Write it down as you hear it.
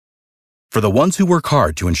For the ones who work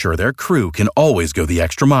hard to ensure their crew can always go the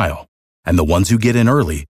extra mile, and the ones who get in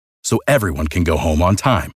early so everyone can go home on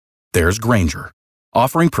time, there's Grainger,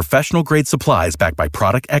 offering professional-grade supplies backed by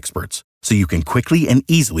product experts so you can quickly and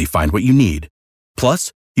easily find what you need.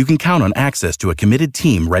 Plus, you can count on access to a committed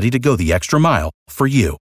team ready to go the extra mile for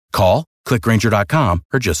you. Call, click Grainger.com,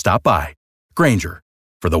 or just stop by. Grainger,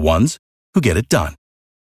 for the ones who get it done.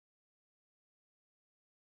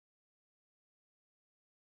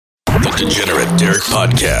 The Degenerate Derek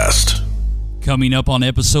Podcast. Coming up on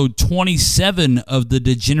episode 27 of the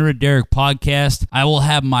Degenerate Derek Podcast, I will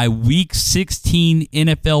have my Week 16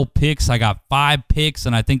 NFL picks. I got 5 picks,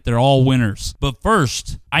 and I think they're all winners. But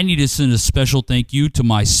first, I need to send a special thank you to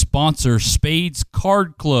my sponsor, Spades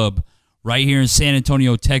Card Club, right here in San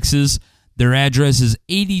Antonio, Texas. Their address is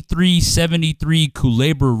 8373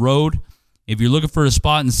 Culebra Road. If you're looking for a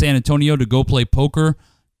spot in San Antonio to go play poker,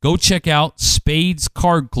 go check out Spades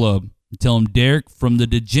Card Club. Tell them Derek from the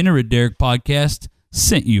Degenerate Derek Podcast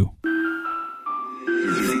sent you.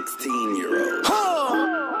 16-year-old.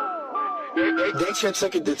 They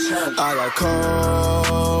check it to 10. I got calls.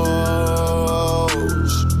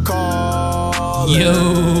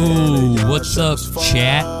 Yo, what's up,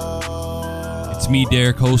 chat? It's me,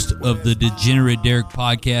 Derek, host of the Degenerate Derek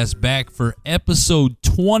Podcast, back for episode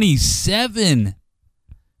 27.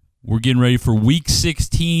 We're getting ready for Week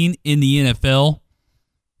 16 in the NFL.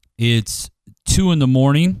 It's 2 in the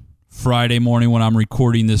morning, Friday morning when I'm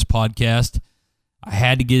recording this podcast. I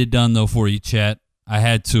had to get it done, though, for you, chat. I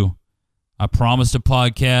had to. I promised a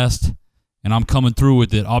podcast, and I'm coming through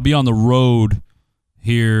with it. I'll be on the road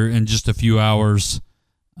here in just a few hours.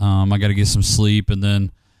 I got to get some sleep, and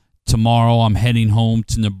then tomorrow I'm heading home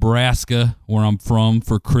to Nebraska, where I'm from,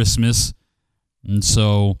 for Christmas. And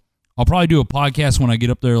so I'll probably do a podcast when I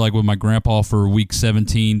get up there, like with my grandpa for Week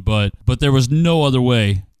 17, but there was no other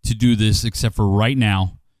way to do this except for right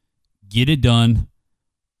now. Get it done.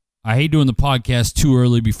 I hate doing the podcast too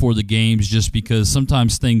early before the games just because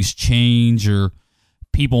sometimes things change or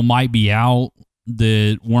people might be out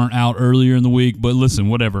that weren't out earlier in the week. But listen,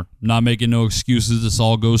 whatever. I'm not making no excuses. This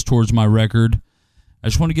all goes towards my record. I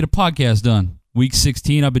just want to get a podcast done. Week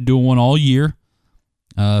 16, I've been doing one all year.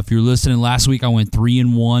 If you're listening, last week I went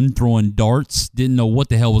 3-1 throwing darts. Didn't know what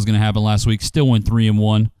the hell was going to happen last week. Still went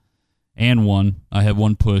 3-1. And one. I had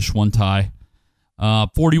one push, one tie.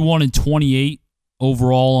 41-28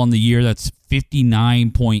 overall on the year. That's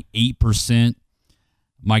 59.8%.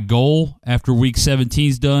 My goal after Week 17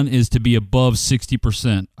 is done is to be above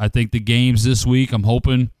 60%. I think the games this week, I'm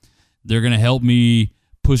hoping they're going to help me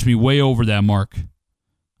push me way over that mark.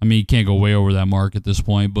 I mean, you can't go way over that mark at this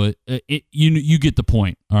point, but you get the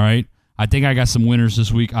point, all right? I think I got some winners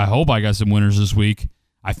this week. I hope I got some winners this week.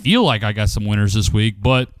 I feel like I got some winners this week,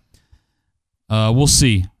 but we'll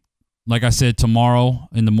see. Like I said, tomorrow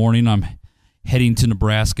in the morning, I'm heading to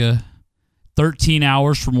Nebraska. 13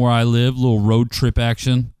 hours from where I live, little road trip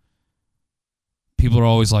action. People are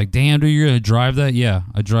always like, damn, dude, you're going to drive that? Yeah,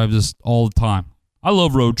 I drive this all the time. I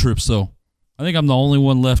love road trips, though. I think I'm the only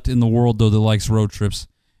one left in the world, though, that likes road trips.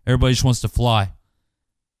 Everybody just wants to fly.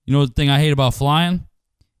 You know the thing I hate about flying?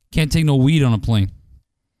 Can't take no weed on a plane.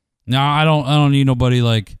 Now, I don't need nobody,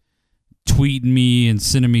 like, tweeting me and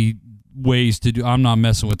sending me ways to do. I'm not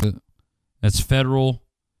messing with it. That's federal.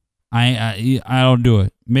 I don't do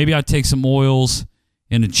it. Maybe I take some oils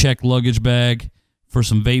in a checked luggage bag for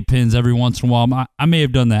some vape pens every once in a while. I may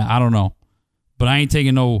have done that. I don't know. But I ain't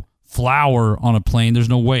taking no flour on a plane. There's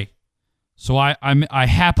no way. So I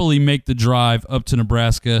happily make the drive up to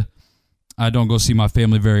Nebraska. I don't go see my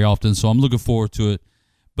family very often, so I'm looking forward to it.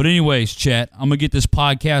 But anyways, chat, I'm going to get this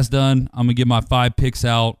podcast done. I'm going to get my 5 picks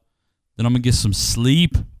out. Then I'm going to get some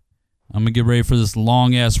sleep. I'm going to get ready for this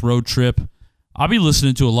long-ass road trip. I'll be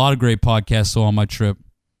listening to a lot of great podcasts on my trip.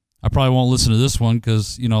 I probably won't listen to this one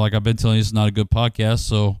because, like I've been telling you, it's not a good podcast,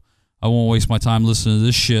 so I won't waste my time listening to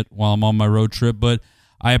this shit while I'm on my road trip. But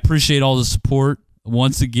I appreciate all the support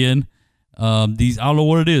once again. I don't know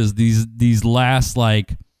what it is. These last,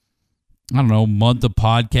 month of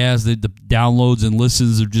podcasts, the downloads and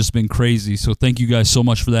listens have just been crazy. So thank you guys so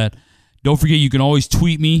much for that. Don't forget, you can always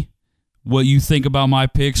tweet me what you think about my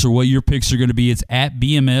picks or what your picks are going to be. It's at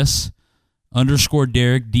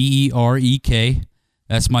BMS_Derek, DEREK.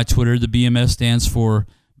 That's my Twitter. The BMS stands for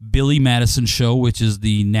Billy Madison Show, which is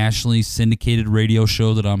the nationally syndicated radio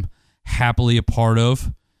show that I'm happily a part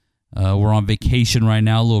of. We're on vacation right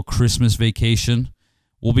now, a little Christmas vacation.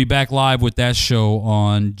 We'll be back live with that show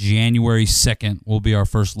on January 2nd. Will be our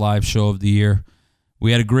first live show of the year.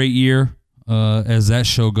 We had a great year as that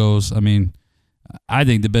show goes. I mean, I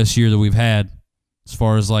think the best year that we've had as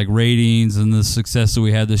far as like ratings and the success that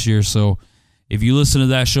we had this year. So if you listen to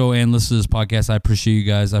that show and listen to this podcast, I appreciate you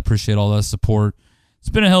guys. I appreciate all that support. It's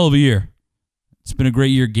been a hell of a year. It's been a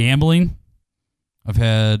great year gambling. I've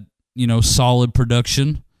had, solid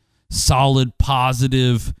production, solid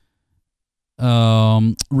positive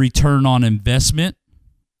return on investment,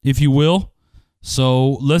 if you will.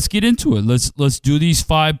 So let's get into it. Let's do these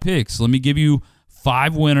 5 picks. Let me give you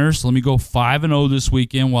 5 winners. Let me go 5-0 this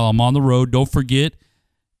weekend while I'm on the road. Don't forget,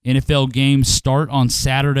 NFL games start on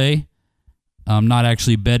Saturday. I'm not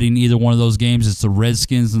actually betting either one of those games. It's the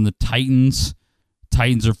Redskins and the Titans.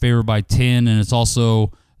 Titans are favored by 10, and it's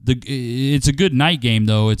also it's a good night game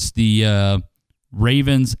though. It's the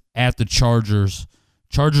Ravens at the Chargers.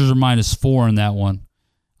 Chargers are -4 in that one.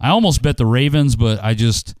 I almost bet the Ravens, but I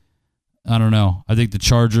don't know. I think the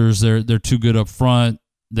Chargers, they're too good up front.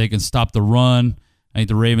 They can stop the run. I think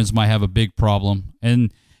the Ravens might have a big problem.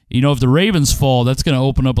 And, if the Ravens fall, that's going to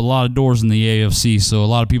open up a lot of doors in the AFC. So a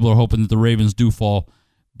lot of people are hoping that the Ravens do fall.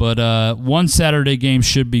 But one Saturday game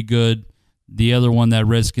should be good. The other one, that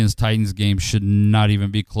Redskins-Titans game, should not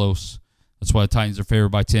even be close. That's why the Titans are favored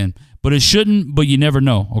by 10. But it shouldn't, but you never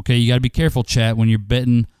know, okay? You got to be careful, chat, when you're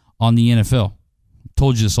betting on the NFL. I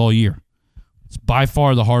told you this all year. It's by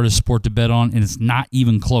far the hardest sport to bet on, and it's not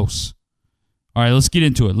even close. All right, let's get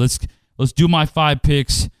into it. Let's do my 5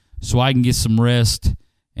 picks so I can get some rest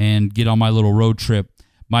and get on my little road trip.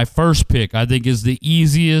 My first pick, I think, is the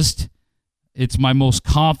easiest. It's my most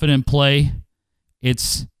confident play.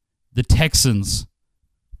 It's the Texans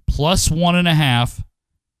 +1.5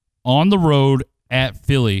 on the road at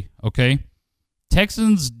Philly, okay?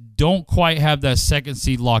 Texans don't quite have that second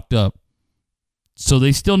seed locked up, so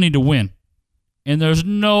they still need to win. And there's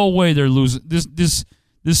no way they're losing. This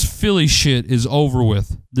Philly shit is over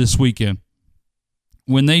with this weekend.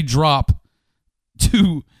 When they drop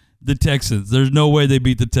to the Texans, there's no way they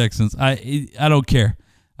beat the Texans. I don't care.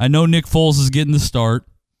 I know Nick Foles is getting the start.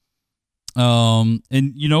 And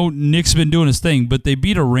Nick's been doing his thing, but they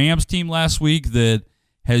beat a Rams team last week that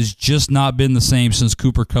has just not been the same since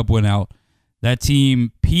Cooper Kupp went out. That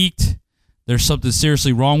team peaked. There's something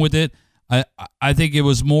seriously wrong with it. I think it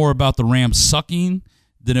was more about the Rams sucking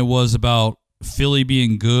than it was about Philly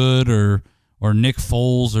being good or Nick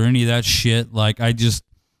Foles or any of that shit. Like, I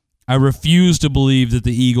refuse to believe that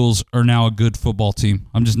the Eagles are now a good football team.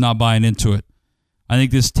 I'm just not buying into it. I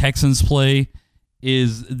think this Texans play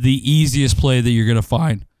is the easiest play that you're going to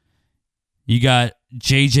find. You got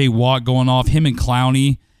J.J. Watt going off. Him and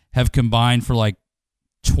Clowney have combined for like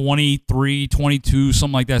 23, 22,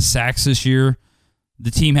 something like that, sacks this year.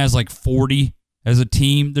 The team has like 40 as a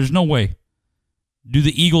team. There's no way. Do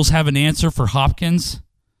the Eagles have an answer for Hopkins?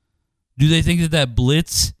 Do they think that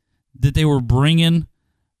blitz that they were bringing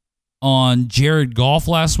on Jared Goff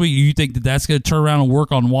last week, you think that that's going to turn around and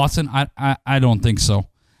work on Watson? I don't think so.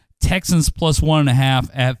 Texans +1.5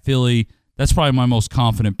 at Philly. That's probably my most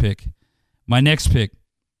confident pick. My next pick,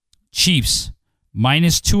 Chiefs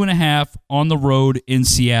 -2.5 on the road in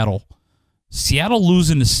Seattle. Seattle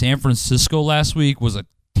losing to San Francisco last week was a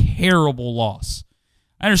terrible loss.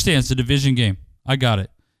 I understand it's a division game. I got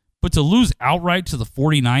it. But to lose outright to the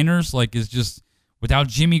 49ers, like, is just without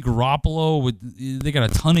Jimmy Garoppolo, they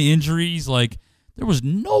got a ton of injuries. Like, there was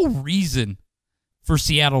no reason for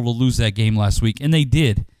Seattle to lose that game last week, and they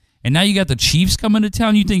did. And now you got the Chiefs coming to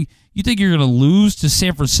town. You think you're going to lose to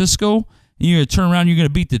San Francisco, and you're going to turn around and you're going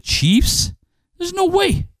to beat the Chiefs? There's no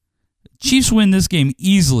way. Chiefs win this game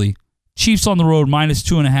easily. Chiefs on the road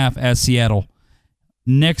 -2.5 at Seattle.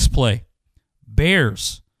 Next play,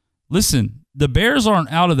 Bears. Listen, the Bears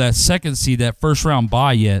aren't out of that second seed, that first round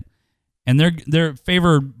bye yet, and they're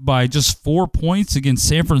favored by just 4 points against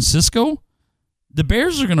San Francisco. The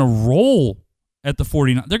Bears are going to roll at the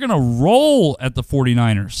 49ers. They're going to roll at the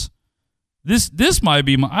 49ers. This might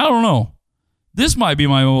be I don't know. This might be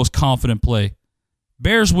my most confident play.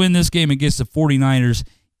 Bears win this game against the 49ers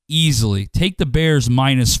easily. Take the Bears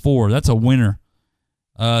 -4. That's a winner.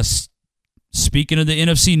 Speaking of the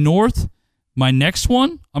NFC North, my next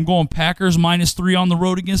one, I'm going Packers -3 on the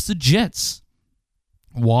road against the Jets.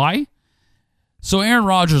 Why? So Aaron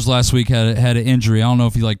Rodgers last week had an injury. I don't know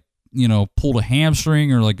if he pulled a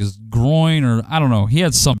hamstring or like his groin, or I don't know. He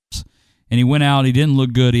had something, and he went out. He didn't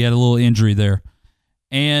look good. He had a little injury there.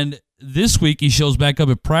 And this week he shows back up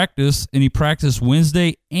at practice, and he practiced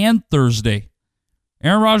Wednesday and Thursday.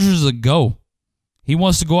 Aaron Rodgers is a go. He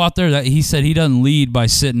wants to go out there. He said he doesn't lead by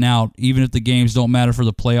sitting out, even if the games don't matter for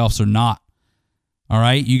the playoffs or not. All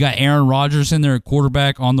right, you got Aaron Rodgers in there at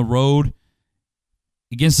quarterback on the road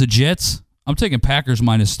against the Jets. I'm taking Packers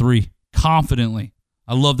 -3 confidently.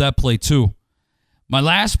 I love that play too. My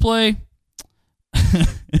last play,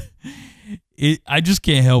 I just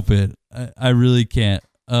can't help it. I really can't.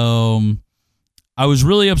 I was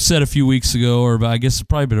really upset a few weeks ago, or I guess it's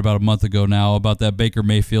probably been about a month ago now, about that Baker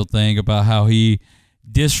Mayfield thing, about how he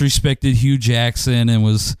disrespected Hugh Jackson and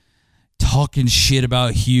was talking shit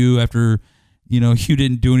about Hugh after, Hugh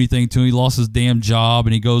didn't do anything to him. He lost his damn job,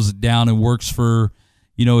 and he goes down and works for,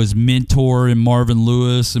 his mentor and Marvin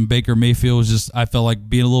Lewis, and Baker Mayfield was just, I felt like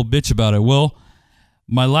being a little bitch about it. Well,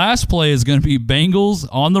 my last play is going to be Bengals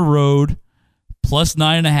on the road, plus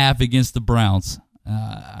 9.5 against the Browns.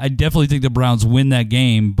 I definitely think the Browns win that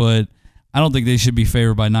game, but I don't think they should be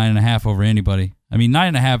favored by 9.5 over anybody. I mean,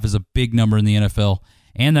 9.5 is a big number in the NFL,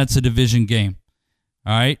 and that's a division game.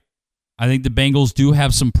 All right? I think the Bengals do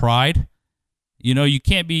have some pride. You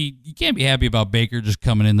can't be happy about Baker just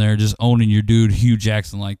coming in there, just owning your dude Hugh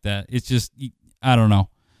Jackson like that. It's just, I don't know.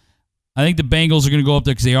 I think the Bengals are going to go up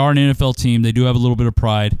there because they are an NFL team. They do have a little bit of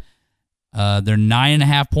pride. They're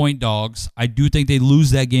 9.5-point dogs. I do think they lose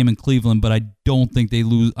that game in Cleveland, but I don't think they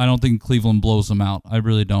lose. I don't think Cleveland blows them out. I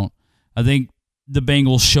really don't. I think the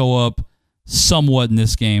Bengals show up somewhat in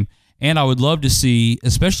this game, and I would love to see,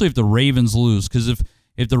 especially if the Ravens lose, because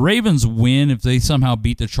if the Ravens win, if they somehow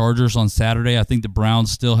beat the Chargers on Saturday, I think the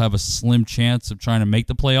Browns still have a slim chance of trying to make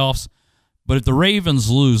the playoffs. But if the Ravens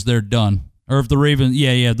lose, they're done. Or if the Ravens,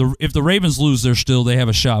 if the Ravens lose, they have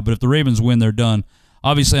a shot. But if the Ravens win, they're done.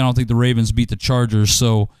 Obviously, I don't think the Ravens beat the Chargers.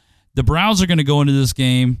 So the Browns are going to go into this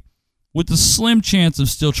game with the slim chance of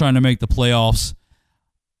still trying to make the playoffs.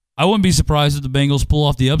 I wouldn't be surprised if the Bengals pull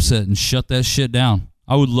off the upset and shut that shit down.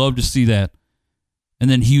 I would love to see that. And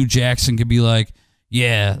then Hugh Jackson could be like,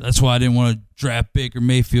 yeah, that's why I didn't want to draft Baker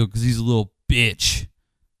Mayfield, because he's a little bitch.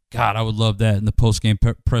 God, I would love that in the post-game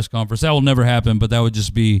press conference. That will never happen, but that would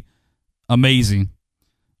just be amazing.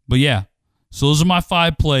 But yeah, so those are my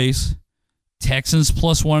 5 plays. Texans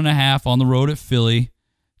plus 1.5 on the road at Philly.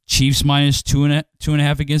 Chiefs minus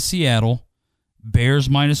 2.5 against Seattle. Bears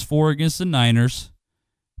minus 4 against the Niners.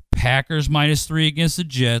 Packers minus 3 against the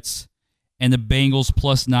Jets. And the Bengals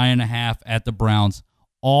plus 9.5 at the Browns.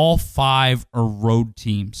 All 5 are road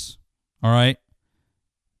teams. All right?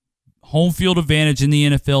 Home field advantage in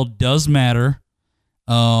the NFL does matter.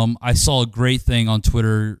 I saw a great thing on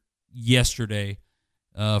Twitter yesterday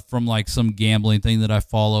from like some gambling thing that I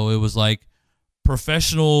follow. It was like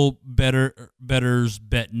professional bettors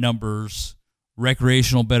bet numbers,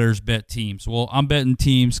 recreational bettors bet teams. Well, I'm betting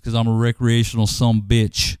teams because I'm a recreational some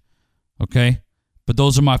bitch. Okay? But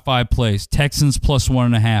those are my 5 plays. Texans plus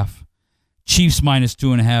 1.5. Chiefs minus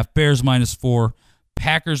 2.5, Bears minus 4,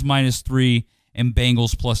 Packers minus 3, and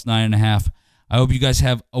Bengals plus 9.5. I hope you guys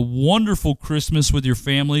have a wonderful Christmas with your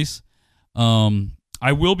families.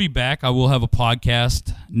 I will be back. I will have a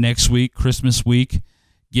podcast next week, Christmas week,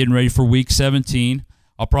 getting ready for week 17.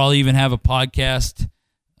 I'll probably even have a podcast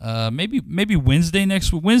maybe Wednesday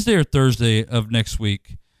next week, Wednesday or Thursday of next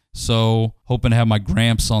week. So hoping to have my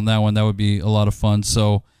Gramps on that one. That would be a lot of fun.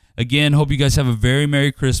 So again, hope you guys have a very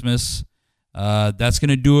Merry Christmas. That's going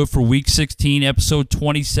to do it for week 16, episode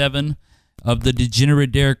 27 of the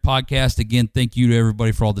Degenerate Derek podcast. Again, thank you to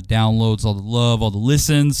everybody for all the downloads, all the love, all the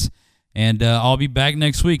listens, and I'll be back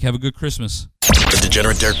next week. Have a good Christmas. The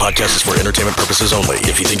Degenerate Derek podcast is for entertainment purposes only.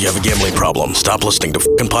 If you think you have a gambling problem, stop listening to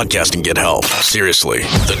fucking podcast and get help. Seriously,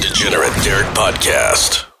 the Degenerate Derek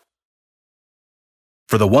podcast.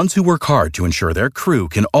 For the ones who work hard to ensure their crew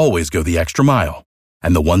can always go the extra mile,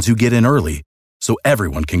 and the ones who get in early so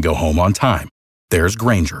everyone can go home on time, there's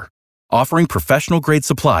Grainger, offering professional-grade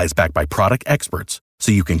supplies backed by product experts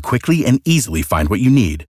so you can quickly and easily find what you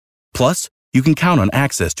need. Plus, you can count on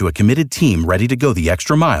access to a committed team ready to go the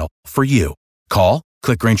extra mile for you. Call,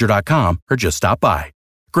 click Grainger.com, or just stop by.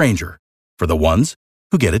 Grainger, for the ones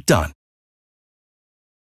who get it done.